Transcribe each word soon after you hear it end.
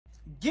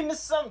Give me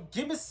some.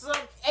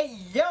 Hey,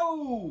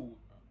 yo.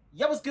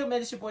 Yo, what's good,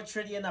 man? It's your boy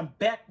Trinity, and I'm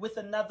back with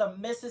another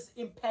Messi's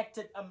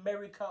impacted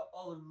America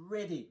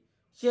already.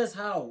 Here's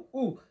how.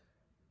 Ooh,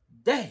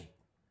 dang.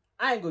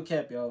 I ain't gonna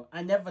cap, yo.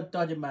 I never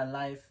thought in my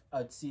life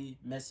I'd see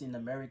Messi in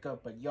America,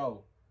 but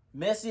yo,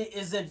 Messi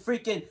is in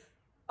freaking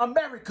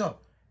America.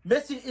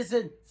 Messi is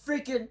in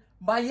freaking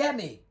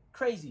Miami.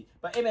 Crazy.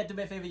 But hey, man, do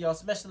me a favor, y'all.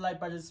 Smash the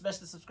like button, smash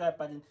the subscribe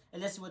button, and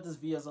let's see what this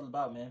video is all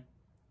about, man.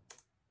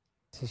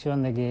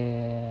 Decisión de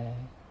que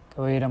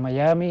voy a ir a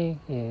Miami.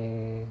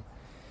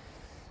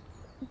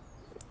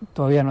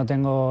 Todavía no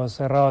tengo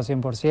cerrado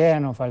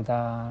 100%, nos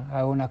falta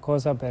algunas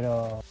cosas,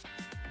 pero...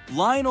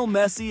 Lionel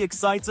Messi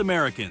excites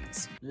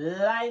Americans.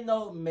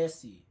 Lionel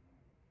Messi.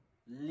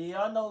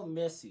 Lionel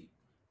Messi.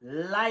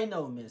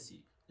 Lionel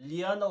Messi.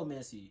 Lionel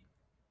Messi.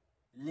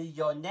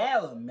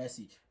 Lionel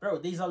Messi. Bro,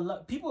 there's a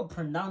lot... People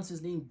pronounce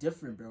his name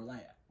different, bro.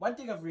 Like, one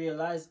thing I've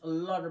realized, a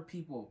lot of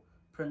people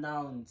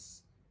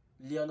pronounce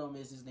Lionel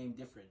Messi's name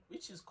different,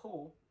 which is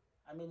cool.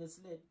 I mean, it's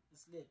lit,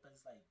 but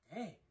it's like,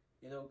 dang,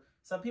 you know,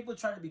 some people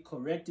try to be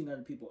correcting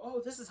other people.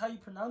 Oh, this is how you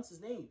pronounce his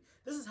name.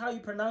 This is how you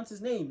pronounce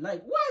his name.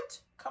 Like, what?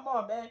 Come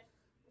on, man.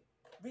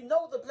 We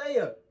know the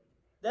player.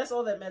 That's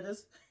all that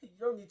matters. You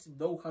don't need to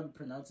know how to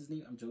pronounce his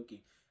name. I'm joking.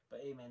 But,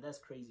 hey, man, that's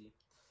crazy.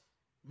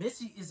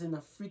 Messi is in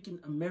a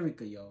freaking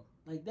America, yo.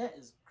 Like, that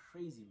is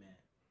crazy, man.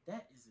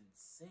 That is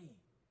insane.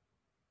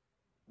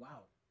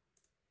 Wow.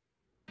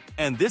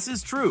 And this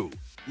is true.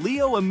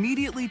 Leo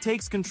immediately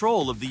takes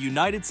control of the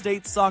United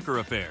States soccer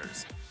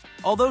affairs.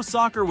 Although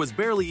soccer was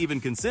barely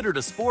even considered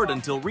a sport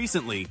until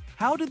recently,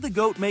 how did the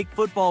GOAT make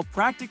football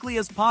practically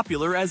as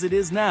popular as it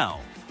is now?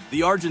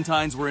 The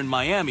Argentines were in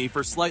Miami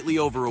for slightly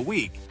over a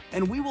week,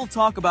 and we will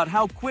talk about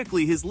how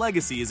quickly his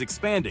legacy is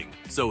expanding.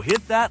 So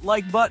hit that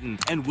like button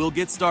and we'll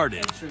get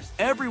started.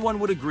 Everyone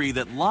would agree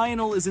that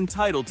Lionel is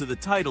entitled to the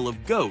title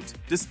of GOAT,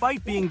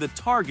 despite being the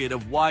target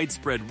of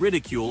widespread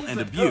ridicule and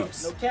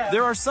abuse.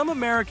 There are some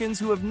Americans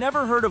who have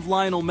never heard of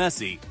Lionel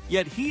Messi,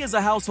 yet he is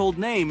a household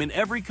name in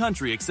every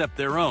country except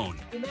their own.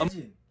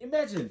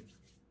 Imagine.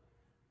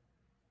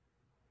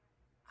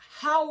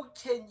 How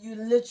can you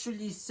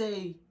literally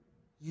say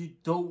you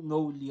don't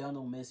know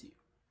Lionel Messi?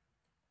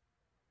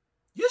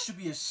 You should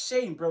be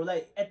ashamed, bro.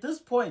 Like, at this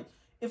point,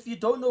 if you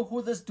don't know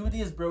who this dude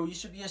is, bro, you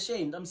should be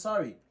ashamed. I'm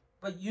sorry.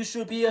 But you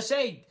should be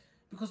ashamed.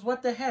 Because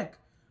what the heck?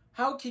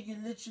 How can you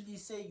literally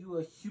say you're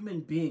a human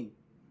being?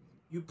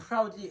 You're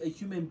proudly a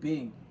human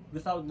being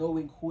without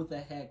knowing who the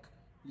heck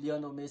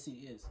Lionel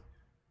Messi is?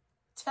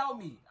 Tell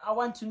me. I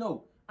want to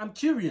know. I'm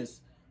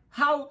curious.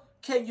 How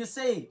can you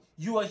say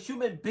you're a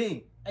human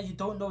being and you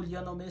don't know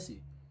Lionel Messi?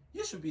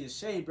 You should be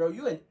ashamed, bro.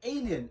 You're an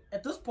alien.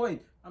 At this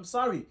point, I'm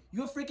sorry.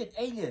 You're a freaking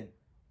alien.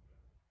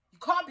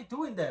 Can't be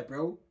doing that,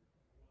 bro.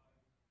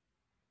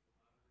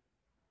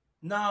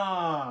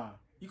 Nah,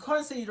 you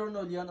can't say you don't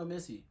know Lionel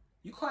Messi.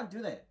 You can't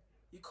do that.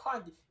 You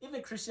can't.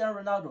 Even Cristiano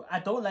Ronaldo. I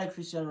don't like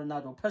Cristiano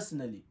Ronaldo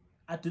personally.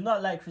 I do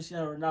not like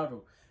Cristiano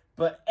Ronaldo.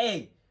 But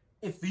hey,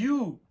 if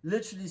you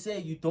literally say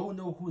you don't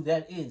know who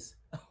that is,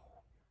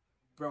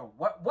 bro,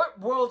 what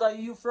world are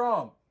you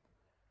from?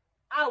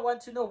 I want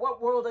to know,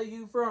 what world are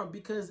you from?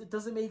 Because it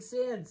doesn't make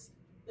sense.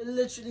 It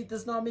literally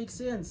does not make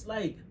sense.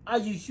 Like, are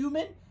you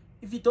human?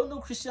 If you don't know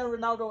Cristiano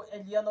Ronaldo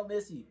and Lionel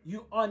Messi,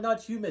 you are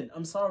not human.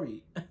 I'm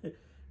sorry.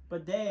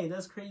 But dang,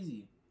 that's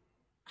crazy.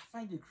 I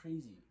find it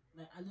crazy.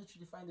 Like, I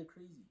literally find it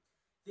crazy.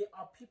 There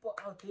are people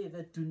out there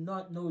that do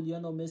not know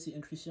Lionel Messi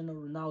and Cristiano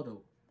Ronaldo.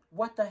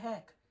 What the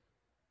heck?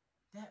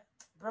 That,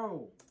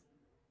 bro.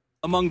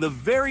 Among the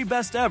very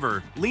best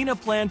ever, Lena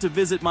planned to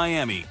visit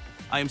Miami.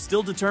 I am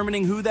still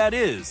determining who that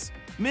is.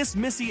 Miss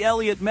Missy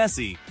Elliott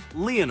Messi,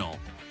 Lionel.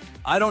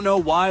 I don't know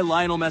why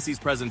Lionel Messi's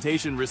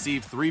presentation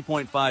received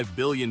 3.5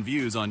 billion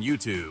views on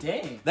YouTube.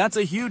 Dang. That's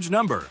a huge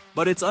number,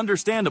 but it's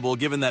understandable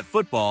given that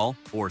football,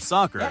 or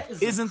soccer,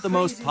 isn't the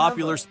most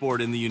popular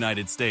sport in the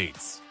United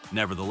States.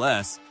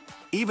 Nevertheless,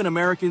 even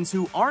Americans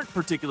who aren't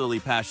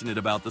particularly passionate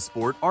about the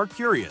sport are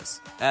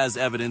curious, as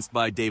evidenced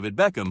by David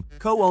Beckham,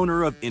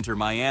 co-owner of Inter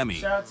Miami.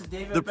 Shout out to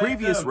David The Beckham.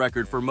 Previous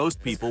record for most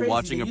people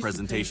watching a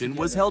presentation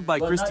was held by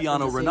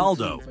Cristiano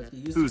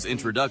Ronaldo, whose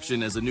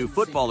introduction as a new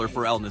footballer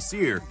for Al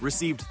Nassr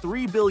received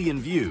 3 billion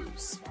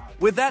views.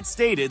 With that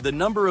stated, the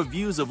number of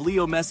views of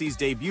Leo Messi's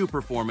debut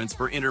performance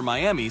for Inter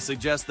Miami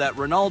suggests that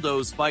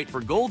Ronaldo's fight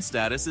for gold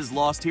status is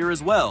lost here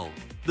as well.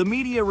 The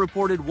media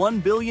reported 1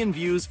 billion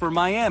views for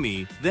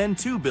Miami, then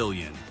 2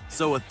 billion,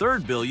 so a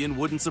third billion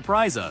wouldn't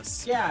surprise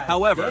us. Yeah,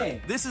 however,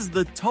 dang. This is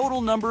the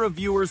total number of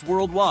viewers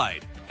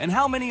worldwide, and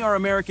how many are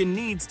American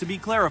needs to be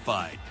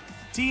clarified.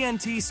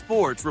 TNT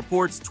Sports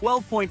reports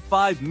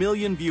 12.5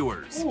 million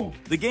viewers. Ooh.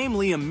 The game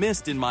Liam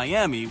missed in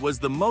Miami was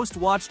the most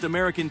watched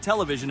American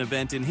television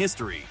event in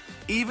history.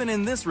 Even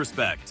in this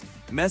respect,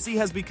 Messi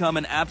has become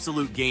an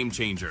absolute game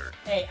changer.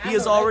 Hey, he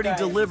has already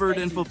delivered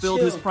and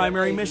fulfilled his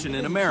primary mission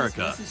in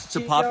America, to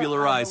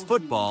popularize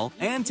football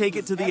and take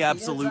it to the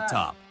absolute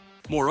top.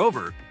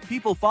 Moreover,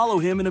 people follow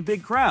him in a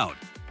big crowd.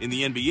 In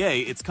the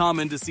NBA, it's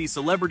common to see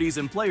celebrities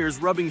and players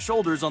rubbing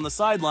shoulders on the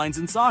sidelines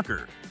in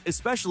soccer.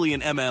 especially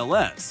in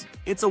MLS.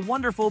 It's a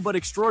wonderful but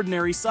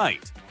extraordinary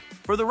sight.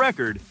 For the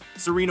record,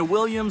 Serena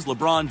Williams,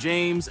 LeBron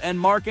James, and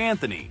Mark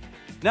Anthony.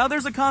 Now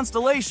there's a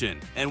constellation,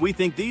 and we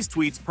think these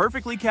tweets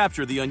perfectly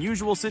capture the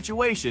unusual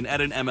situation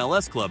at an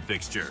MLS club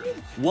fixture.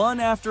 One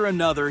after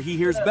another, he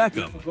hears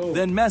Beckham,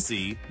 then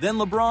Messi, then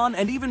LeBron,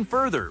 and even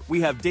further, we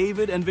have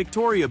David and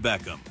Victoria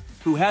Beckham,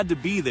 who had to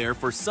be there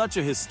for such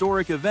a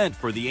historic event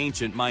for the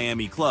ancient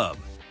Miami club.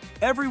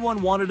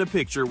 Everyone wanted a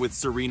picture with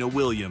Serena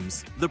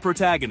Williams, the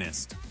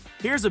protagonist.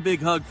 Here's a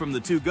big hug from the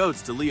two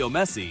GOATs to Leo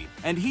Messi,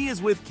 and he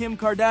is with Kim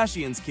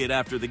Kardashian's kid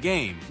after the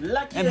game.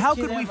 And how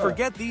could we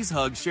forget these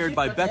hugs shared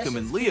by Beckham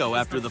and Leo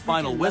after the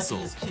final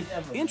whistle?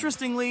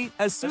 Interestingly,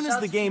 as soon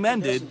as the game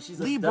ended,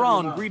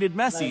 LeBron greeted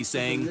Messi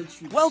saying,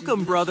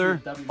 "Welcome,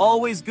 brother.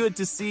 Always good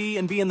to see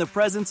and be in the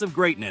presence of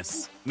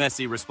greatness."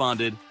 Messi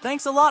responded,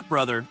 "Thanks a lot,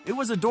 brother. It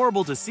was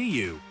adorable to see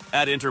you."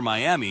 At Inter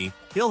Miami,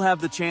 he'll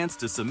have the chance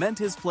to cement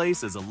his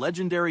place as a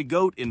legendary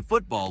GOAT in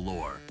football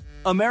lore.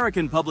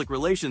 American public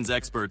relations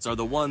experts are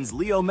the ones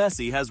Leo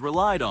Messi has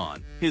relied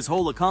on. His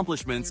whole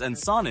accomplishments and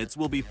sonnets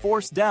will be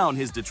forced down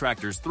his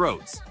detractors'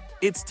 throats.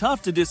 It's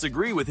tough to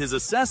disagree with his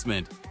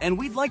assessment, and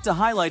we'd like to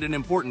highlight an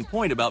important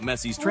point about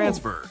Messi's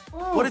transfer.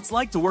 What it's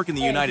like to work in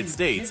the United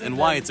States and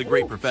why it's a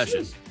great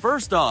profession.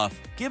 First off,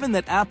 given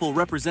that Apple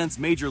represents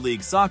Major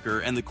League Soccer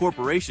and the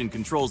corporation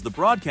controls the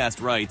broadcast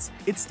rights,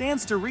 it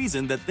stands to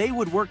reason that they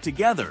would work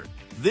together.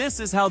 This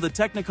is how the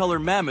Technicolor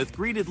Mammoth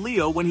greeted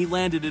Leo when he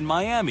landed in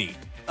Miami.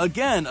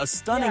 Again, a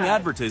stunning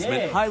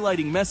advertisement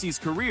highlighting Messi's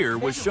career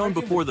was shown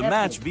before the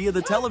match via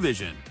the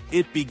television.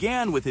 It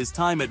began with his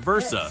time at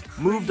Versa,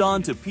 moved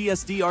on to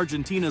PSD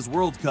Argentina's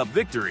World Cup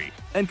victory,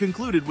 and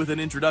concluded with an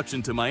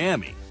introduction to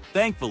Miami.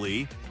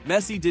 Thankfully,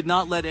 Messi did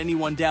not let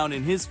anyone down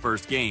in his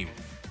first game.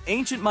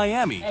 Ancient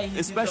Miami,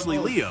 especially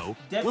Leo,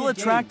 will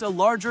attract a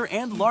larger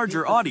and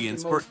larger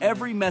audience for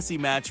every Messi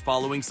match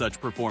following such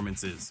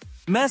performances.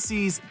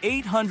 Messi's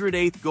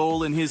 808th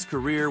goal in his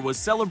career was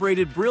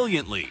celebrated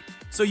brilliantly,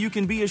 so you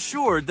can be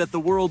assured that the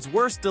world's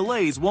worst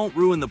delays won't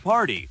ruin the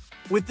party.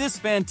 With this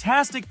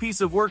fantastic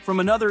piece of work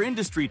from another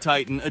industry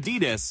titan,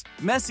 Adidas,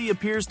 Messi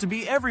appears to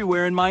be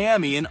everywhere in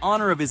Miami in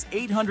honor of his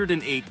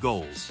 808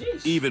 goals.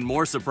 Even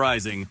more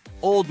surprising,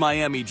 old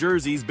Miami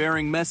jerseys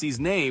bearing Messi's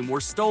name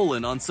were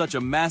stolen on such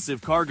a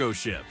massive cargo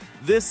ship.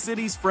 This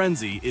city's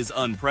frenzy is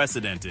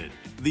unprecedented.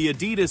 The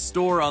Adidas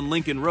store on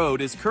Lincoln Road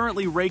is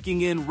currently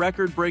raking in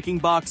record-breaking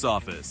box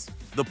office.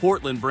 The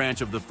Portland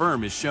branch of the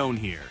firm is shown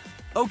here.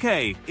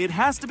 Okay, it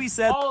has to be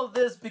said. All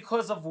this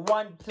because of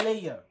one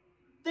player.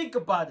 Think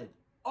about it.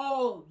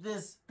 All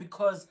this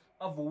because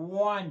of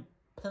one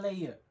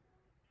player.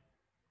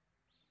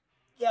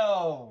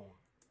 Yo.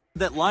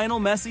 That Lionel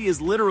Messi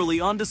is literally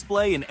on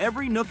display in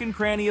every nook and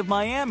cranny of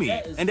Miami,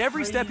 and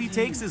every step he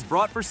takes is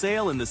brought for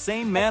sale in the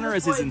same manner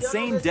as his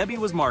insane debut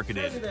was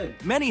marketed.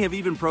 Many have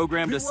even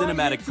programmed a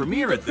cinematic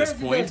premiere at this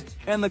point,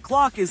 and the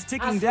clock is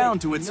ticking down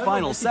to its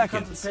final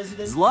seconds.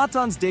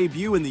 Zlatan's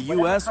debut in the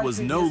US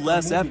was no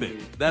less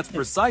epic. That's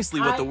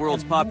precisely what the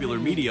world's popular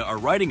media are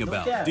writing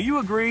about. Do you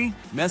agree?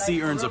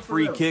 Messi earns a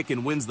free kick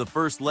and wins the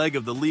first leg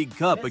of the League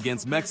Cup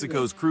against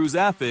Mexico's Cruz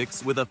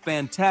Afix with a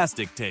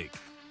fantastic take.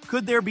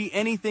 Could there be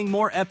anything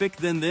more epic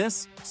than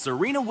this?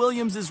 Serena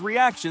Williams'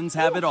 reactions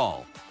have it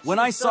all. When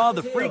I saw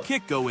the free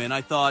kick go in,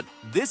 I thought,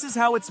 this is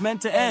how it's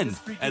meant to end,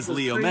 as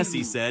Leo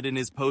Messi said in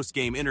his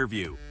post-game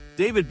interview.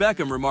 David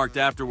Beckham remarked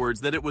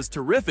afterwards that it was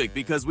terrific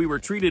because we were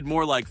treated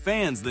more like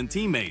fans than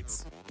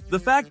teammates. The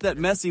fact that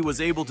Messi was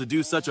able to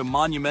do such a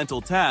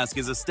monumental task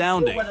is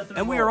astounding,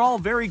 and we are all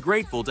very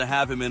grateful to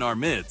have him in our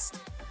midst.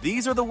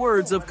 These are the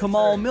words of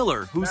Kamal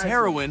Miller, whose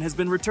heroin has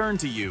been returned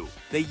to you.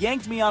 They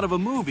yanked me out of a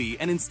movie,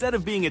 and instead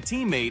of being a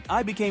teammate,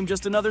 I became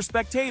just another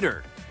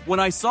spectator. When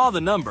I saw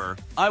the number,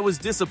 I was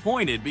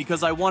disappointed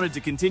because I wanted to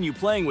continue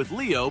playing with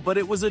Leo, but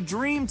it was a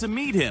dream to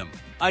meet him.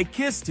 I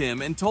kissed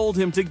him and told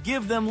him to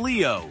give them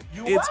Leo.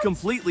 It's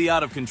completely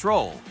out of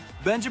control.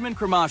 Benjamin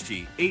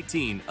Kramashi,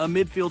 18, a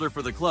midfielder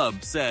for the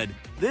club, said,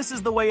 "This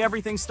is the way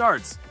everything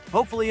starts.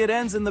 Hopefully it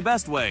ends in the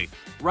best way,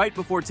 right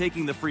before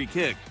taking the free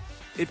kick.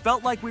 It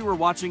felt like we were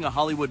watching a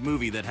Hollywood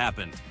movie that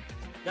happened."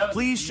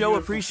 Please show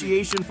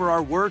appreciation for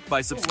our work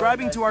by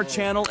subscribing to our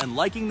channel and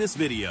liking this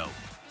video.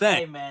 Thanks.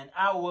 Hey man,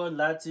 I won't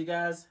lie to you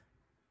guys.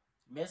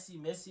 Messi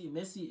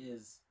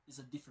is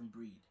a different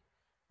breed.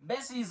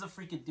 Messi is a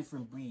freaking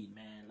different breed,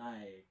 man.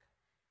 Like,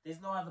 there's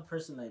no other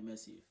person like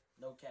Messi.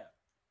 No cap.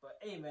 But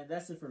hey man,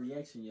 that's it for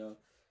reaction, yo.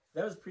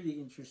 That was pretty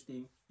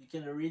interesting. You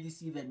can already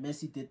see that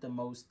Messi did the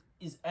most,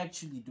 is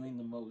actually doing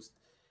the most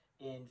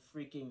in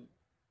freaking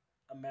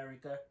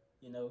America.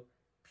 You know,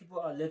 people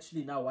are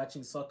literally now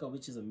watching soccer,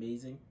 which is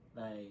amazing.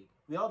 Like,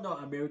 we all know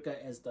America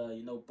as the,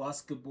 you know,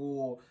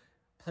 basketball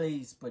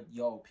place, but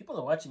yo, people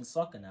are watching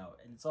soccer now,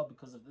 and it's all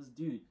because of this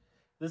dude,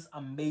 this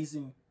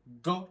amazing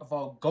GOAT of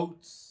all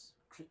GOATs,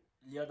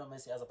 Lionel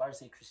Messi. I was about to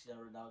say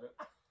Cristiano Ronaldo.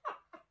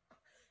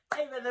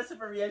 Hey man, that's it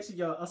for reaction,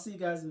 y'all. I'll see you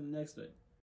guys in the next one.